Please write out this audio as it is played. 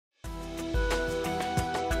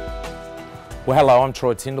Well, hello, I'm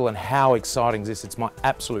Troy Tyndall, and how exciting is this? It's my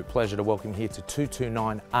absolute pleasure to welcome you here to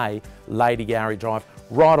 229A Lady Gowrie Drive,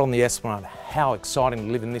 right on the Esplanade. How exciting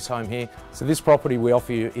to live in this home here. So this property we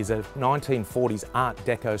offer you is a 1940s Art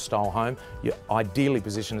Deco style home. You're ideally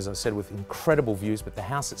positioned, as I said, with incredible views, but the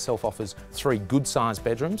house itself offers 3 good sized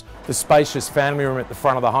bedrooms. The spacious family room at the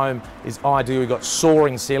front of the home is ideal. You've got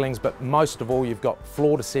soaring ceilings, but most of all, you've got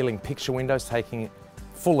floor to ceiling picture windows taking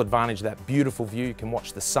full advantage of that beautiful view. You can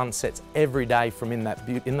watch the sunsets every day from in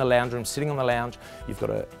the lounge room, sitting on the lounge. You've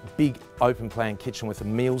got a big open plan kitchen with a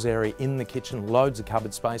meals area in the kitchen, loads of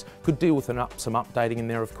cupboard space. Could deal with some updating in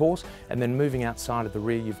there, of course. And then moving outside of the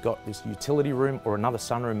rear, you've got this utility room or another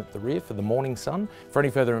sunroom at the rear for the morning sun. For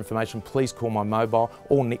any further information, please call my mobile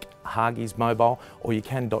or Nick Hargey's mobile, or you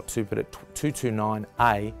can .toop it at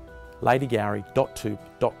 229A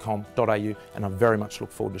ladygowrie.toop.com.au, and I very much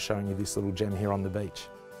look forward to showing you this little gem here on the beach.